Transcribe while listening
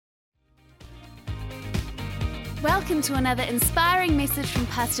Welcome to another inspiring message from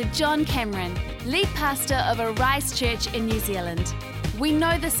Pastor John Cameron, lead pastor of Arise Church in New Zealand. We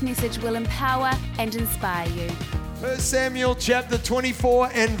know this message will empower and inspire you. 1 Samuel chapter 24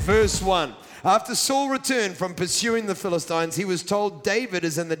 and verse 1. After Saul returned from pursuing the Philistines, he was told David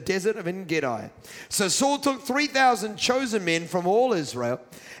is in the desert of En-Gedi. So Saul took 3,000 chosen men from all Israel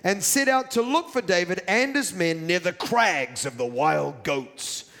and set out to look for David and his men near the crags of the wild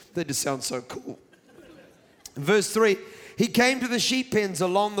goats. They just sound so cool. Verse 3, he came to the sheep pens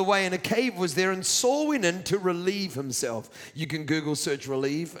along the way and a cave was there and Saul went in to relieve himself. You can Google search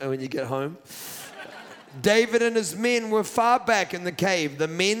relieve when you get home. David and his men were far back in the cave. The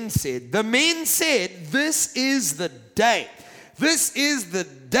men said, this is the day. This is the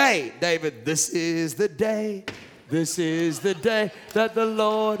day, David, this is the day. This is the day that the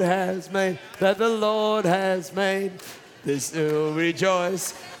Lord has made, that the Lord has made. This will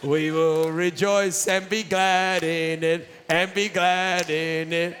rejoice, we will rejoice and be glad in it, and be glad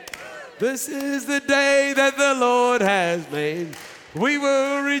in it. This is the day that the Lord has made. We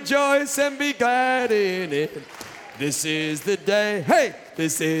will rejoice and be glad in it. This is the day, hey,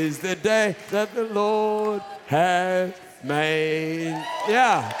 this is the day that the Lord has made.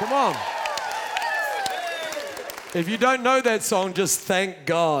 Yeah, come on. If you don't know that song, just thank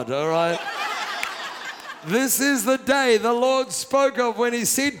God, all right? This is the day the Lord spoke of when he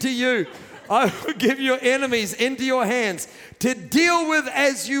said to you, I will give your enemies into your hands to deal with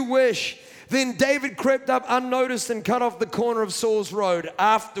as you wish. Then David crept up unnoticed and cut off the corner of Saul's robe.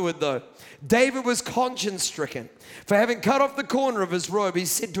 Afterward, though, David was conscience-stricken. For having cut off the corner of his robe, he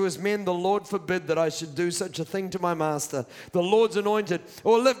said to his men, the Lord forbid that I should do such a thing to my master, the Lord's anointed,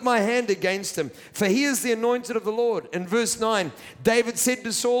 or lift my hand against him, for he is the anointed of the Lord. In verse 9, David said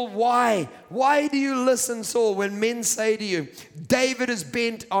to Saul, why do you listen, Saul, when men say to you, David is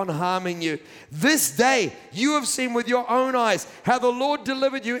bent on harming you? This day you have seen with your own eyes how the Lord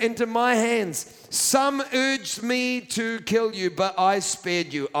delivered you into my hands. Some urged me to kill you, but I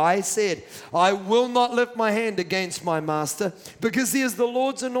spared you. I said, I will not lift my hand against my master, because he is the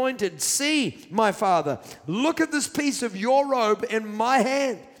Lord's anointed. See, my father, look at this piece of your robe in my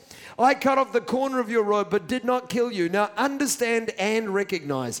hand. I cut off the corner of your robe, but did not kill you. Now understand and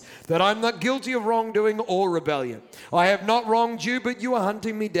recognize that I'm not guilty of wrongdoing or rebellion. I have not wronged you, but you are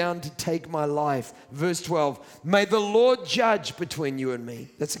hunting me down to take my life. Verse 12, may the Lord judge between you and me.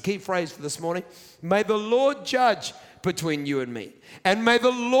 That's a key phrase for this morning. May the Lord judge between you and me. And may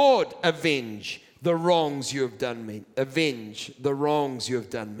the Lord avenge the wrongs you have done me. Avenge the wrongs you have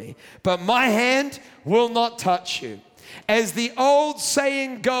done me. But my hand will not touch you. As the old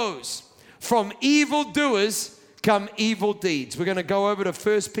saying goes, from evildoers come evil deeds. We're going to go over to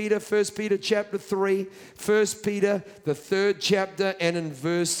 1 Peter chapter 3, 1 Peter, the 3rd chapter, and in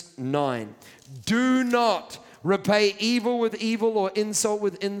verse 9. Do not repay evil with evil or insult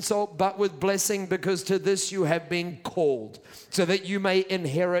with insult, but with blessing, because to this you have been called, so that you may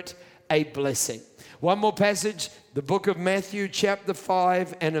inherit a blessing. One more passage, the book of Matthew chapter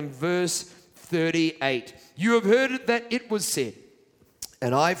 5 and in verse 38. You have heard it that it was said,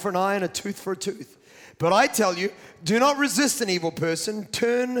 an eye for an eye and a tooth for a tooth. But I tell you, do not resist an evil person.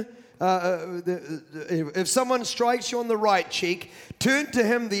 If someone strikes you on the right cheek, turn to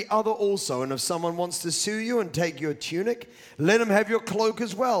him the other also. And if someone wants to sue you and take your tunic, let him have your cloak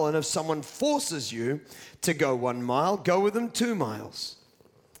as well. And if someone forces you to go 1 mile, go with them 2 miles.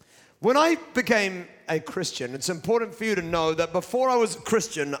 When I became a Christian, it's important for you to know that before I was a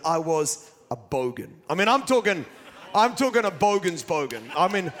Christian, I was a bogan. I mean, I'm talking a bogan's bogan. I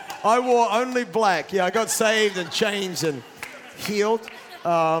mean, I wore only black. Yeah, I got saved and changed and healed.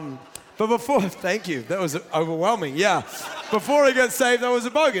 But before, thank you, that was overwhelming. Yeah, before I got saved, I was a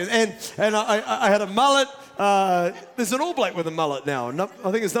bogan, and I had a mullet. There's an all black with a mullet now.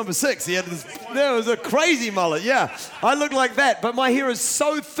 I think it's number 6. He had this. There was a crazy mullet. Yeah, I look like that, but my hair is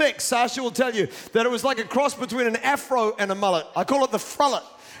so thick. Sasha will tell you that it was like a cross between an afro and a mullet. I call it the frullet,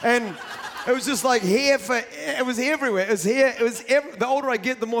 and it was just like hair it was everywhere. It was hair. The older I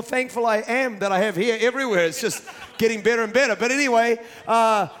get, the more thankful I am that I have hair everywhere. It's just getting better and better. But anyway,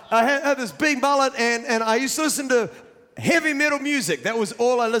 I had this big mullet, and I used to listen to heavy metal music. That was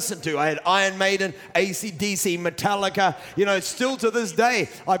all I listened to. I had Iron Maiden, AC/DC, Metallica. You know, still to this day,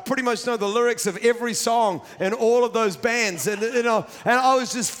 I pretty much know the lyrics of every song in all of those bands. And I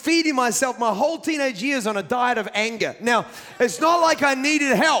was just feeding myself my whole teenage years on a diet of anger. Now, it's not like I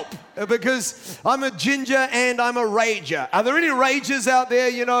needed help. Because I'm a ginger and I'm a rager. Are there any ragers out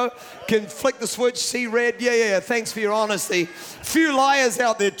there, can flick the switch, see red? Yeah. Thanks for your honesty. Few liars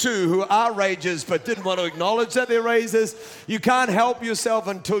out there too who are ragers but didn't want to acknowledge that they're raisers. You can't help yourself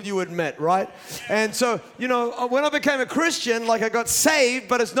until you admit, right? And so, when I became a Christian, I got saved,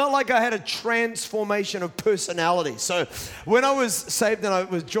 but it's not like I had a transformation of personality. So when I was saved and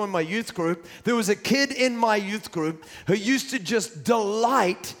I joined my youth group, there was a kid in my youth group who used to just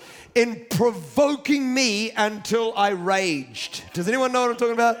delight in provoking me until I raged. Does anyone know what I'm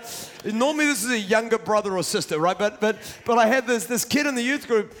talking about? Normally this is a younger brother or sister, right? But I had this kid in the youth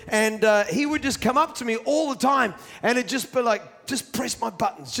group, and he would just come up to me all the time, and it'd just be like, just press my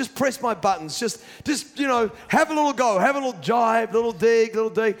buttons, just have a little go, have a little jive, little dig.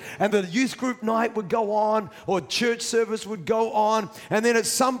 And the youth group night would go on, or church service would go on. And then at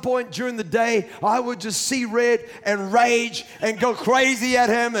some point during the day, I would just see red and rage and go crazy at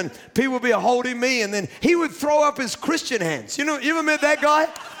him, and people would be holding me. And then he would throw up his Christian hands. You ever met that guy?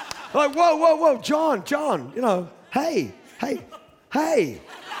 Like, whoa, John, hey.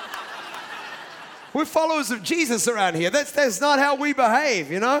 We're followers of Jesus around here. That's not how we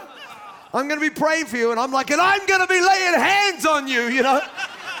behave, I'm going to be praying for you, and I'm like, and I'm going to be laying hands on you,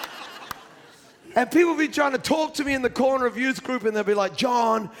 And people be trying to talk to me in the corner of youth group, and they'll be like,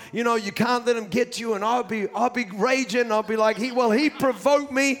 John, you can't let him get you. And I'll be raging. I'll be like, he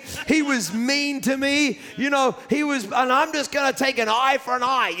provoked me. He was mean to me. And I'm just going to take an eye for an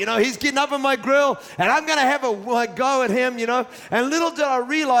eye. He's getting up on my grill, and I'm going to have a go at him, And little did I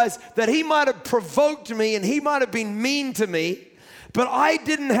realize that he might have provoked me, and he might have been mean to me, but I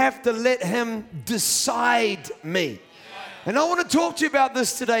didn't have to let him decide me. And I want to talk to you about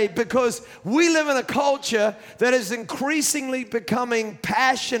this today because we live in a culture that is increasingly becoming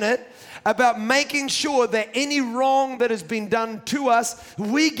passionate about making sure that any wrong that has been done to us,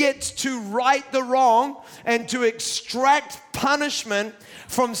 we get to right the wrong and to extract punishment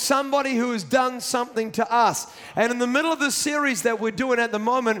from somebody who has done something to us. And in the middle of the series that we're doing at the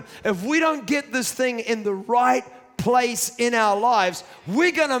moment, if we don't get this thing in the right place in our lives,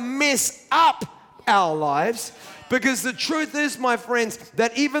 we're going to mess up our lives. Because the truth is, my friends,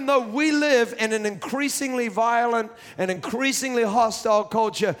 that even though we live in an increasingly violent and increasingly hostile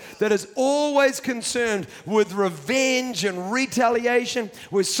culture that is always concerned with revenge and retaliation,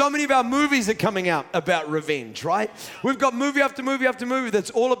 with so many of our movies are coming out about revenge, right? We've got movie after movie after movie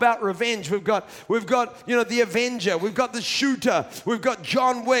that's all about revenge. We've got The Avenger, we've got The Shooter, we've got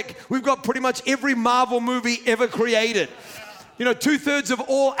John Wick, we've got pretty much every Marvel movie ever created. 2/3 of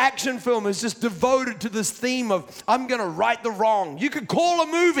all action film is just devoted to this theme of, I'm going to right the wrong. You could call a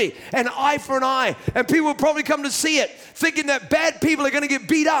movie an eye for an eye, and people will probably come to see it thinking that bad people are going to get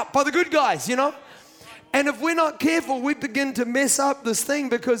beat up by the good guys, And if we're not careful, we begin to mess up this thing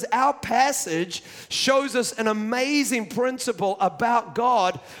because our passage shows us an amazing principle about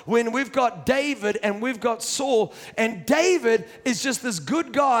God when we've got David and we've got Saul. And David is just this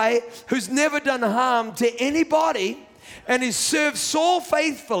good guy who's never done harm to anybody. And he served Saul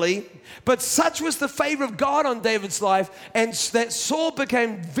faithfully, but such was the favor of God on David's life, and that Saul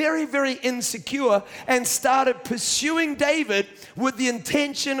became very, very insecure and started pursuing David with the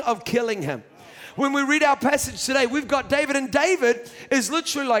intention of killing him. When we read our passage today, we've got David, and David is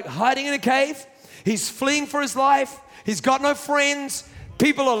literally like hiding in a cave. He's fleeing for his life. He's got no friends.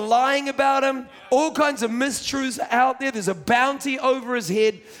 People are lying about him. All kinds of mistruths are out there. There's a bounty over his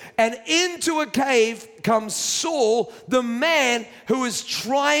head. And into a cave comes Saul, the man who is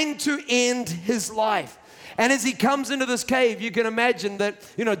trying to end his life. And as he comes into this cave, you can imagine that,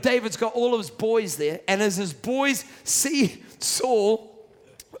 David's got all of his boys there. And as his boys see Saul,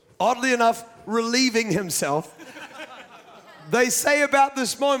 oddly enough, relieving himself, they say about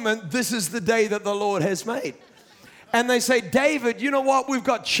this moment, this is the day that the Lord has made. And they say, David, you know what? We've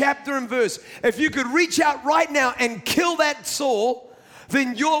got chapter and verse. If you could reach out right now and kill that Saul,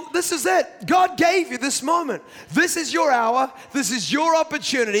 then this is it. God gave you this moment. This is your hour. This is your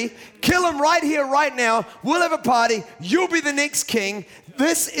opportunity. Kill him right here, right now. We'll have a party. You'll be the next king.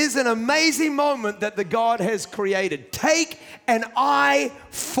 This is an amazing moment that the God has created. Take an eye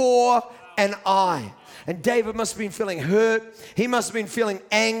for an eye. And David must have been feeling hurt. He must have been feeling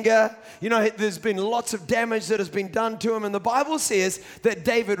anger. There's been lots of damage that has been done to him. And the Bible says that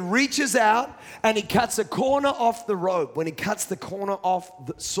David reaches out and he cuts a corner off the robe. When he cuts the corner off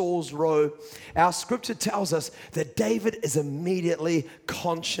Saul's robe, our scripture tells us that David is immediately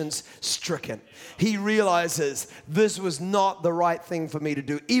conscience stricken. He realizes this was not the right thing for me to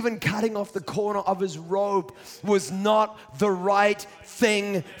do. Even cutting off the corner of his robe was not the right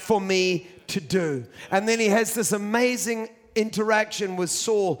thing for me to do. And then he has this amazing interaction with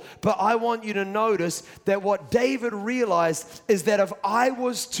Saul, but I want you to notice that what David realized is that if I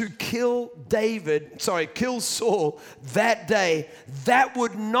was to kill Saul that day, that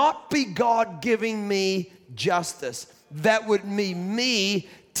would not be God giving me justice. That would be me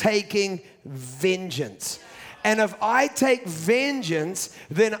taking vengeance. And if I take vengeance,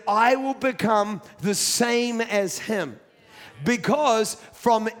 then I will become the same as him. Because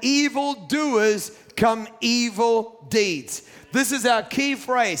from evildoers come evil deeds. This is our key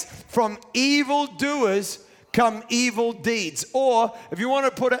phrase. From evildoers come evil deeds. Or, if you want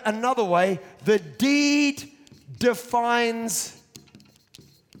to put it another way, the deed defines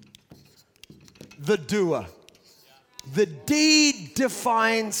the doer. The deed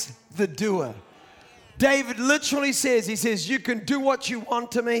defines the doer. David literally says, he says, you can do what you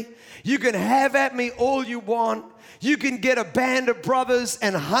want to me. You can have at me all you want. You can get a band of brothers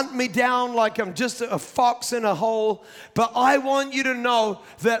and hunt me down like I'm just a fox in a hole. But I want you to know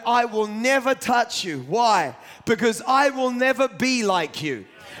that I will never touch you. Why? Because I will never be like you.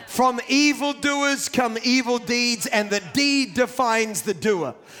 From evildoers come evil deeds, and the deed defines the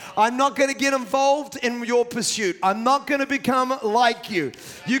doer. I'm not going to get involved in your pursuit. I'm not going to become like you.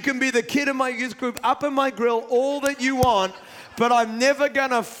 You can be the kid in my youth group, up in my grill, all that you want, but I'm never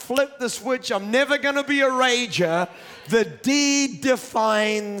going to flip the switch. I'm never going to be a rager. The deed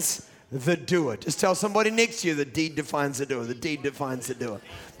defines the doer. Just tell somebody next to you, the deed defines the doer. The deed defines the doer.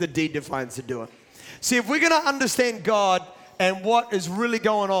 The deed defines the doer. See, if we're going to understand God and what is really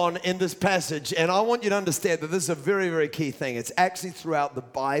going on in this passage, and I want you to understand that this is a very, very key thing. It's actually throughout the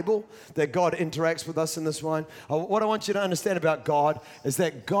Bible that God interacts with us in this way. What I want you to understand about God is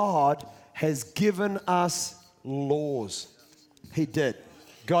that God has given us laws. He did.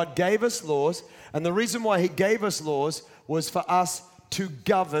 God gave us laws, and the reason why he gave us laws was for us to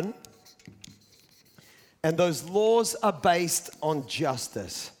govern, and those laws are based on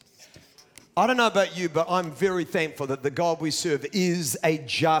justice. I don't know about you, but I'm very thankful that the God we serve is a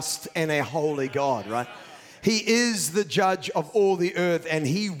just and a holy God, right? He is the judge of all the earth, and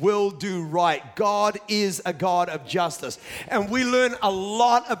he will do right. God is a God of justice. And we learn a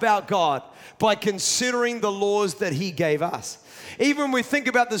lot about God by considering the laws that he gave us. Even when we think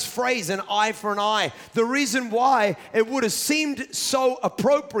about this phrase, an eye for an eye, the reason why it would have seemed so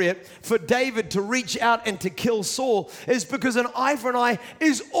appropriate for David to reach out and to kill Saul is because an eye for an eye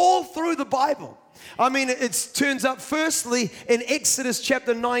is all through the Bible. I mean, it turns up firstly in Exodus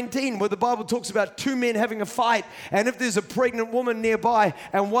chapter 19, where the Bible talks about two men having a fight. And if there's a pregnant woman nearby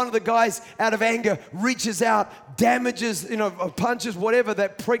and one of the guys out of anger reaches out, damages, punches whatever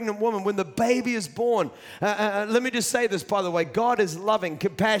that pregnant woman, when the baby is born. Let me just say this, by the way. God is loving,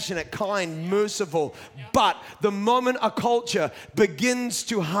 compassionate, kind, merciful. But the moment a culture begins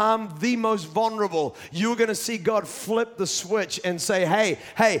to harm the most vulnerable, you're going to see God flip the switch and say,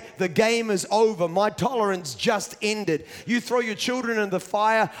 hey, the game is over. My tolerance just ended. You throw your children in the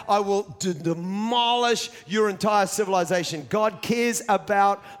fire, I will demolish your entire civilization. God cares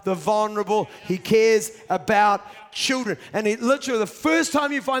about the vulnerable. He cares about children. And literally, the first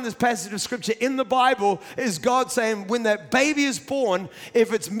time you find this passage of scripture in the Bible is God saying, when that baby is born,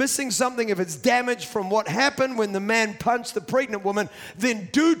 if it's missing something, if it's damaged from what happened when the man punched the pregnant woman, then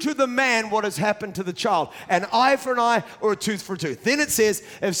do to the man what has happened to the child. An eye for an eye or a tooth for a tooth. Then it says,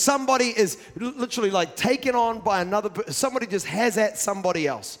 if somebody is literally like taken on by another, somebody just has at somebody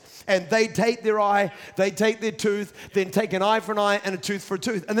else, and they take their eye, they take their tooth, then take an eye for an eye and a tooth for a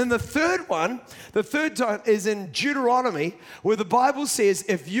tooth. And then the third time is in Deuteronomy, where the Bible says,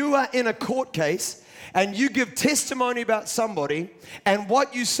 if you are in a court case and you give testimony about somebody and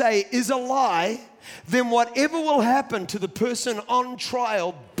what you say is a lie, then whatever will happen to the person on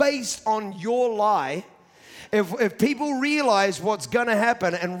trial based on your lie, if people realize what's going to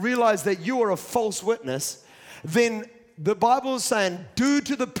happen and realize that you are a false witness, then the Bible is saying, do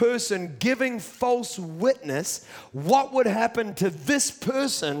to the person giving false witness what would happen to this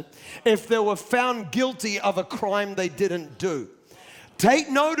person if they were found guilty of a crime they didn't do.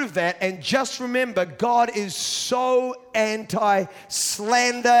 Take note of that, and just remember, God is so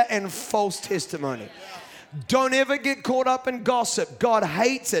anti-slander and false testimony. Don't ever get caught up in gossip. God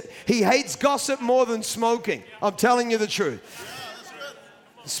hates it. He hates gossip more than smoking. I'm telling you the truth.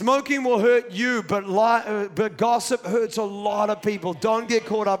 Smoking will hurt you, but gossip hurts a lot of people. Don't get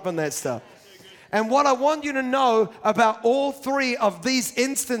caught up in that stuff. And what I want you to know about all three of these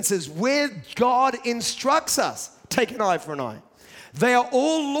instances where God instructs us, take an eye for an eye. They are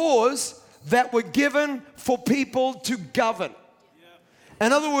all laws that were given for people to govern.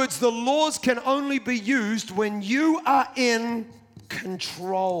 In other words, the laws can only be used when you are in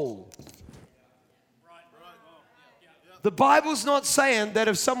control. The Bible's not saying that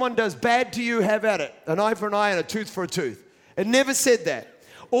if someone does bad to you, have at it. An eye for an eye and a tooth for a tooth. It never said that.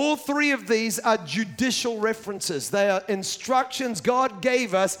 All three of these are judicial references. They are instructions God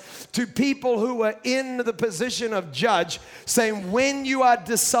gave us to people who are in the position of judge, saying when you are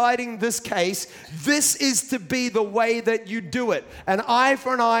deciding this case, this is to be the way that you do it. An eye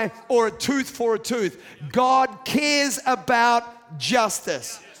for an eye or a tooth for a tooth. God cares about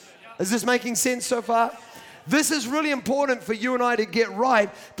justice. Is this making sense so far? This is really important for you and I to get right,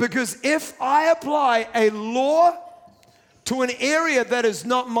 because if I apply a law to an area that is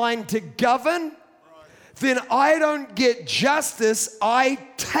not mine to govern, then I don't get justice, I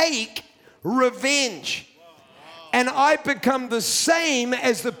take revenge. And I become the same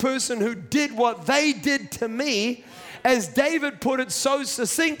as the person who did what they did to me. As David put it so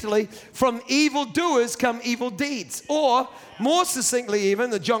succinctly, from evildoers come evil deeds. Or, more succinctly even,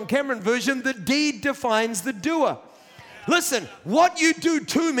 the John Cameron version, the deed defines the doer. Listen, what you do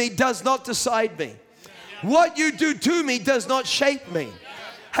to me does not decide me. What you do to me does not shape me.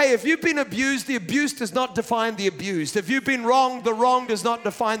 Hey, if you've been abused, the abuse does not define the abused. If you've been wronged, the wrong does not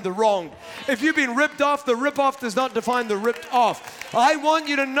define the wronged. If you've been ripped off, the rip-off does not define the ripped off. I want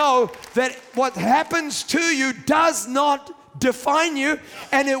you to know that what happens to you does not define you,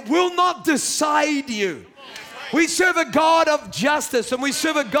 and it will not decide you. We serve a God of justice, and we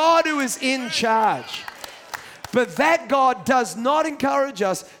serve a God who is in charge. But that God does not encourage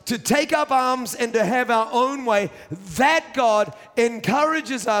us to take up arms and to have our own way. That God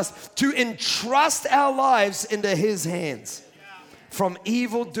encourages us to entrust our lives into His hands. From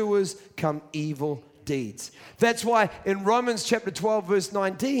evildoers come evil deeds. That's why in Romans chapter 12, verse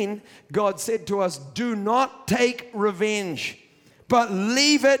 19, God said to us, do not take revenge, but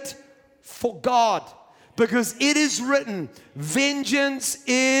leave it for God. Because it is written, vengeance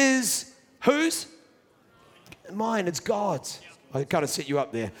is whose? Mine, it's God's. I kind of set you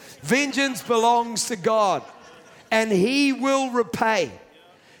up there. Vengeance belongs to God, and He will repay.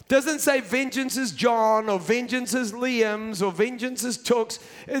 Doesn't say vengeance is John, or vengeance is Liam's, or vengeance is Took's.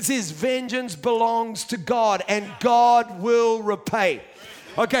 It says vengeance belongs to God, and God will repay.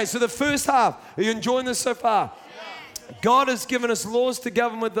 Okay, so the first half, are you enjoying this so far? God has given us laws to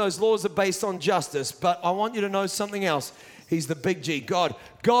govern with. Those laws are based on justice, but I want you to know something else. He's the big G, God.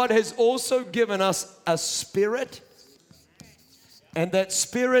 God has also given us a spirit, and that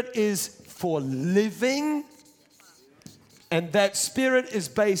spirit is for living, and that spirit is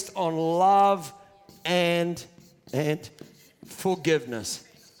based on love and forgiveness.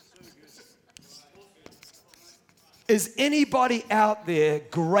 Is anybody out there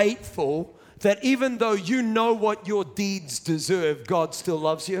grateful that even though you know what your deeds deserve, God still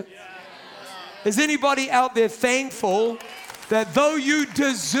loves you? Is anybody out there thankful that though you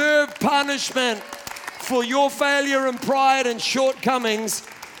deserve punishment for your failure and pride and shortcomings,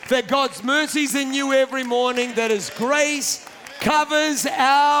 that God's mercy's in you every morning, that His grace covers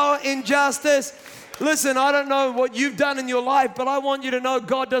our injustice? Listen, I don't know what you've done in your life, but I want you to know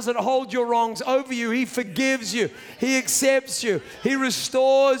God doesn't hold your wrongs over you. He forgives you. He accepts you. He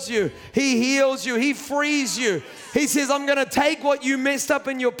restores you. He heals you. He frees you. He says, I'm going to take what you messed up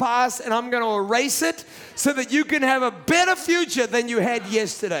in your past and I'm going to erase it so that you can have a better future than you had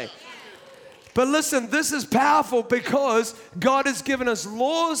yesterday. But listen, this is powerful because God has given us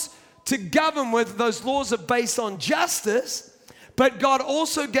laws to govern with. Those laws are based on justice, but God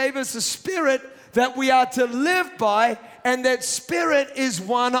also gave us a spirit that we are to live by, and that spirit is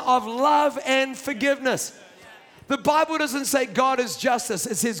one of love and forgiveness. The Bible doesn't say God is justice.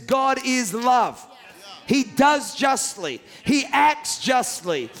 It says God is love. He does justly. He acts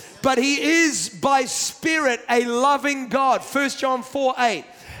justly. But He is by spirit a loving God. 1 John 4:8.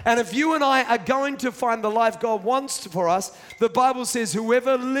 And if you and I are going to find the life God wants for us, the Bible says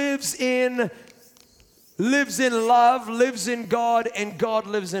whoever lives in love, lives in God, and God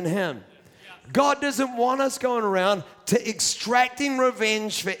lives in him. God doesn't want us going around to extracting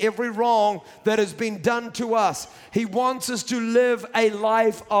revenge for every wrong that has been done to us. He wants us to live a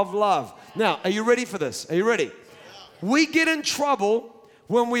life of love. Now, are you ready for this? Are you ready? We get in trouble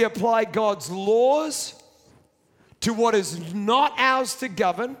when we apply God's laws to what is not ours to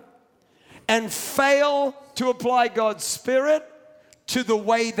govern and fail to apply God's Spirit to the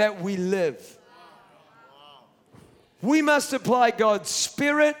way that we live. We must apply God's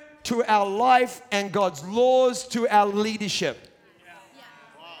Spirit to our life and God's laws to our leadership.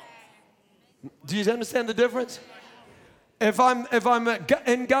 Do you understand the difference? If I'm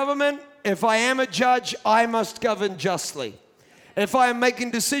in government, if I am a judge, I must govern justly. If I am making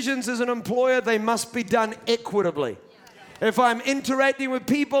decisions as an employer, they must be done equitably. If I'm interacting with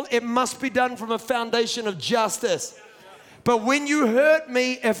people, it must be done from a foundation of justice. But when you hurt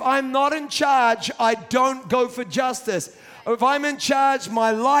me, if I'm not in charge, I don't go for justice. If I'm in charge,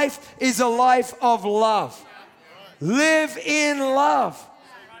 my life is a life of love. Live in love.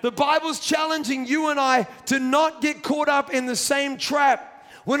 The Bible's challenging you and I to not get caught up in the same trap.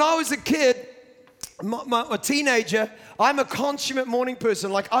 When I was a kid, a teenager, I'm a consummate morning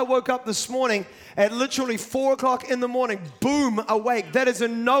person. Like, I woke up this morning at literally 4 o'clock in the morning, boom, awake. That is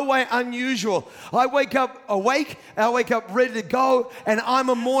in no way unusual. I wake up awake, I wake up ready to go, and I'm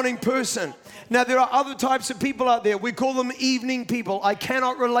a morning person. Now, there are other types of people out there. We call them evening people. I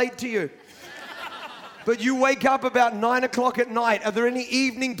cannot relate to you. But you wake up about 9 o'clock at night. Are there any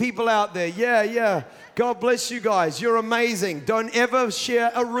evening people out there? Yeah. God bless you guys. You're amazing. Don't ever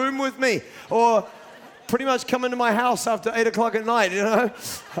share a room with me, or pretty much come into my house after 8 o'clock at night, you know.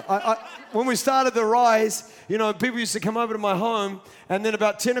 When we started the Rise, you know, people used to come over to my home, and then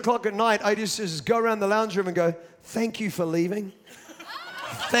about 10 o'clock at night, I used to just go around the lounge room and go, thank you for leaving.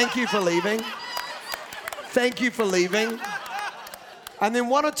 Thank you for leaving. Thank you for leaving. And then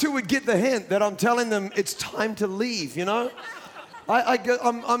one or two would get the hint that I'm telling them it's time to leave, you know.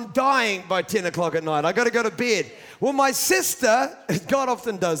 I'm dying by 10 o'clock at night. I got to go to bed. Well, my sister, God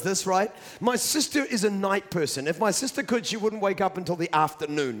often does this, right? My sister is a night person. If my sister could, she wouldn't wake up until the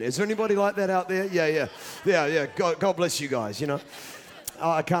afternoon. Is there anybody like that out there? Yeah. God bless you guys, you know.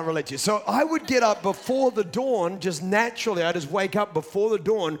 I can't relate to you. So I would get up before the dawn, just naturally. I just wake up before the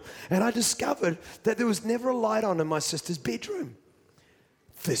dawn, and I discovered that there was never a light on in my sister's bedroom.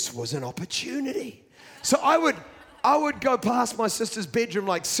 This was an opportunity. So I would go past my sister's bedroom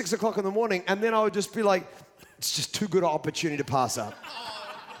like 6 o'clock in the morning, and then I would just be like, it's just too good an opportunity to pass up.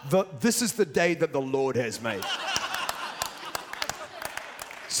 This is the day that the Lord has made.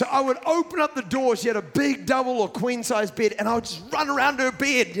 So I would open up the door. She had a big double or queen size bed, and I would just run around her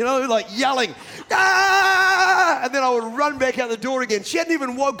bed, you know, like yelling, ah! And then I would run back out the door again. She hadn't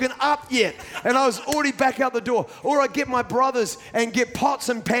even woken up yet, and I was already back out the door. Or I'd get my brothers and get pots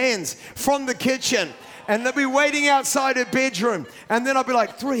and pans from the kitchen, and they'd be waiting outside her bedroom. And then I'd be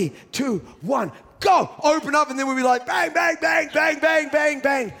like, 3, 2, 1, go! Open up, and then we'd be like, bang, bang, bang, bang, bang, bang,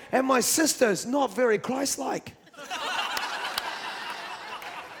 bang. And my sister's not very Christ-like.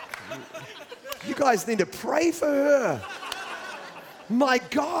 You guys need to pray for her. My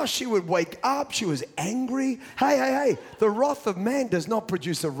gosh, she would wake up. She was angry. Hey. The wrath of man does not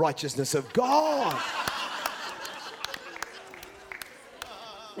produce the righteousness of God.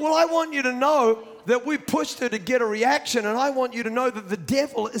 Well, I want you to know that we pushed her to get a reaction, and I want you to know that the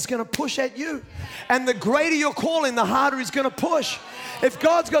devil is going to push at you. And the greater your calling, the harder he's going to push. If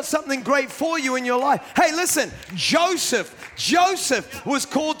God's got something great for you in your life. Hey, listen, Joseph was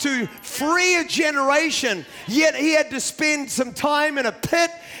called to free a generation, yet he had to spend some time in a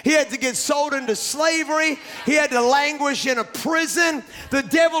pit. He had to get sold into slavery. He had to languish in a prison. The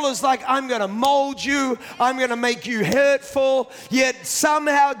devil is like, I'm going to mold you. I'm going to make you hurtful. Yet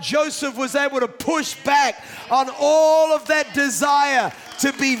somehow Joseph was able to push back on all of that desire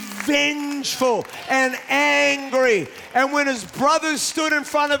to be vengeful and angry. And when his brothers stood in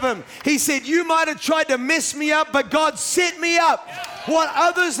front of him, he said, you might have tried to mess me up, but God set me up. What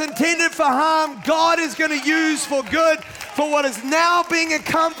others intended for harm, God is going to use for good, for what is now being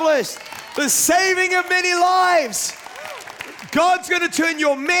accomplished, the saving of many lives. God's going to turn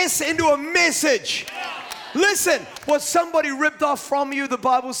your mess into a message. Listen, what somebody ripped off from you, the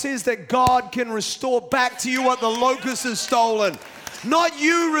Bible says that God can restore back to you what the locust has stolen. Not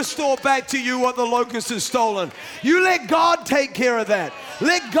you restore back to you what the locust has stolen. You let God take care of that.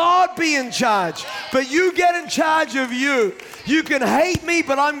 Let God be in charge. But you get in charge of you. You can hate me,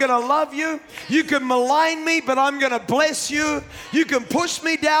 but I'm going to love you. You can malign me, but I'm going to bless you. You can push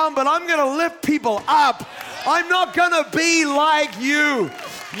me down, but I'm going to lift people up. I'm not going to be like you.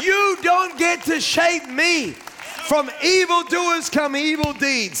 You don't get to shape me. From evildoers come evil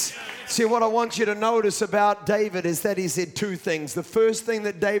deeds. See, what I want you to notice about David is that he said two things. The first thing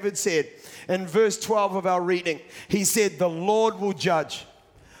that David said in verse 12 of our reading, he said, the Lord will judge.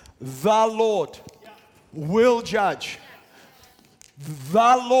 The Lord will judge.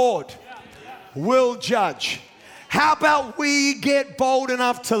 The Lord will judge. How about we get bold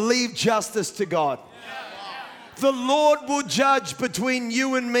enough to leave justice to God? The Lord will judge between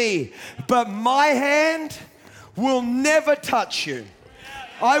you and me, but my hand will never touch you.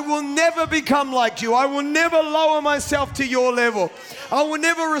 I will never become like you. I will never lower myself to your level. I will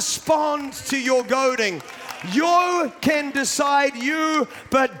never respond to your goading. You can decide you,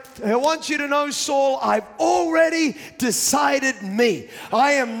 but I want you to know, Saul, I've already decided me.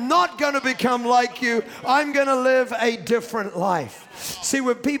 I am not going to become like you. I'm going to live a different life. See,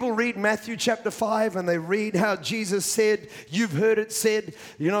 when people read Matthew chapter 5 and they read how Jesus said, you've heard it said,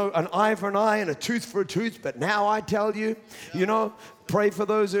 an eye for an eye and a tooth for a tooth, but now I tell you, pray for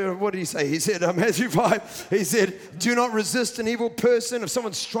those who, what did he say? He said, Matthew 5, he said, do not resist an evil person. If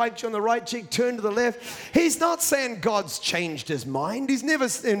someone strikes you on the right cheek, turn to the left. He's not saying God's changed his mind. He's never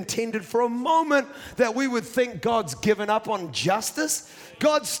intended for a moment that we would think God's given up on justice.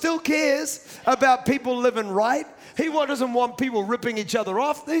 God still cares about people living right. He doesn't want people ripping each other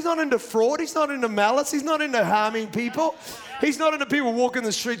off. He's not into fraud. He's not into malice. He's not into harming people. He's not into people walking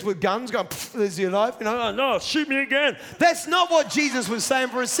the streets with guns going, there's your life. Oh, no, shoot me again. That's not what Jesus was saying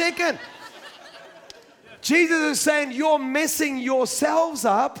for a second. Jesus is saying you're messing yourselves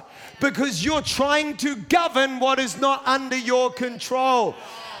up because you're trying to govern what is not under your control.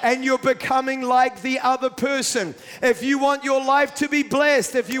 And you're becoming like the other person. If you want your life to be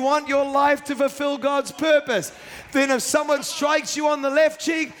blessed, if you want your life to fulfill God's purpose, then if someone strikes you on the left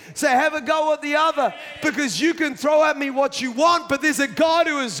cheek, say, have a go at the other. Because you can throw at me what you want, but there's a God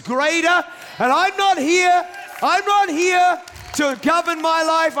who is greater. And I'm not here to govern my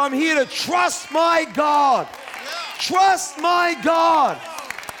life. I'm here to trust my God. Trust my God.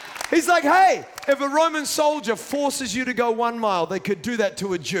 He's like, hey, if a Roman soldier forces you to go 1 mile, they could do that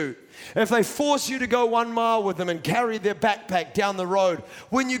to a Jew. If they force you to go 1 mile with them and carry their backpack down the road,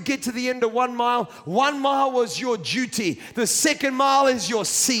 when you get to the end of 1 mile was your duty. The 2nd mile is your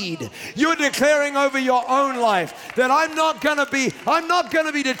seed. You're declaring over your own life that I'm not going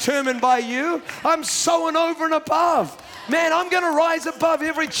to be determined by you. I'm sowing over and above. Man, I'm going to rise above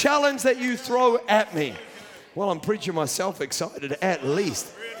every challenge that you throw at me. Well, I'm preaching myself excited at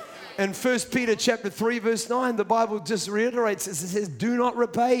least. In 1 Peter chapter 3, verse 9, the Bible just reiterates this. It says, do not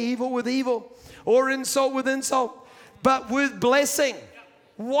repay evil with evil or insult with insult, but with blessing.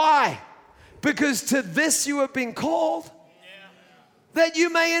 Why? Because to this you have been called, that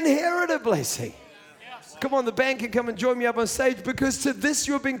you may inherit a blessing. Come on, the band can come and join me up on stage. Because to this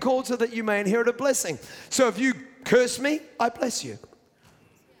you have been called so that you may inherit a blessing. So if you curse me, I bless you.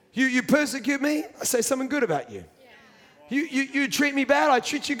 You persecute me, I say something good about you. You treat me bad, I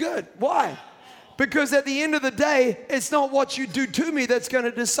treat you good. Why? Because at the end of the day, it's not what you do to me that's going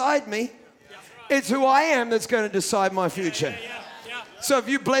to decide me. It's who I am that's going to decide my future. So if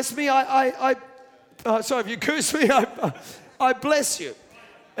you bless me, if you curse me, I bless you.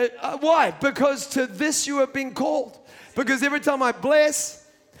 Why? Because to this you have been called. Because every time I bless,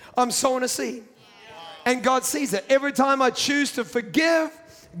 I'm sowing a seed. And God sees it. Every time I choose to forgive,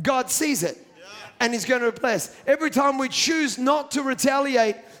 God sees it. And He's going to bless. Every time we choose not to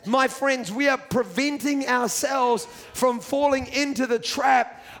retaliate, my friends, we are preventing ourselves from falling into the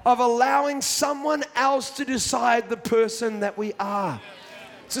trap of allowing someone else to decide the person that we are.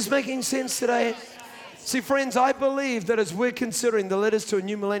 Is this making sense today? See, friends, I believe that as we're considering the letters to a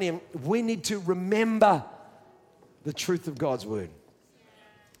new millennium, we need to remember the truth of God's word.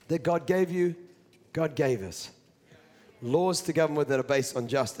 That God gave you, God gave us. Laws to govern with that are based on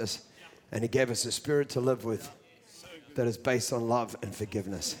justice. And He gave us a spirit to live with that is based on love and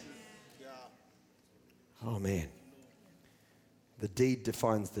forgiveness. Oh, man. The deed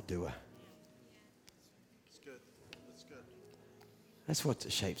defines the doer. That's good. That's good. That's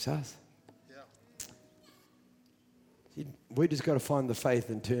what shapes us. We just got to find the faith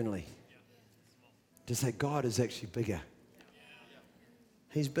internally to say God is actually bigger.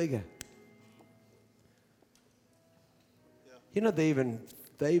 He's bigger. You know, they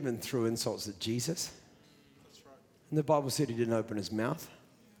even threw insults at Jesus. That's right. And the Bible said He didn't open His mouth.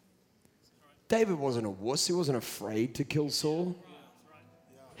 David wasn't a wuss. He wasn't afraid to kill Saul.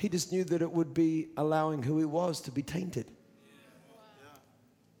 He just knew that it would be allowing who he was to be tainted.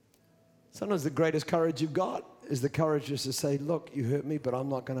 Sometimes the greatest courage you've got is the courage just to say, look, you hurt me, but I'm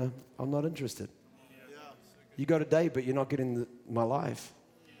not interested. You got a day, but you're not getting my life.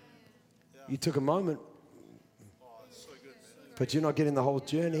 You took a moment, but you're not getting the whole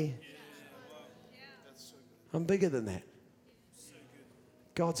journey. I'm bigger than that.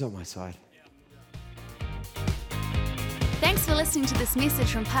 God's on my side. Thanks for listening to this message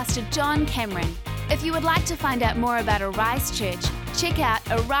from Pastor John Cameron. If you would like to find out more about Arise Church, check out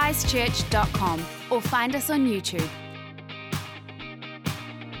arisechurch.com or find us on YouTube.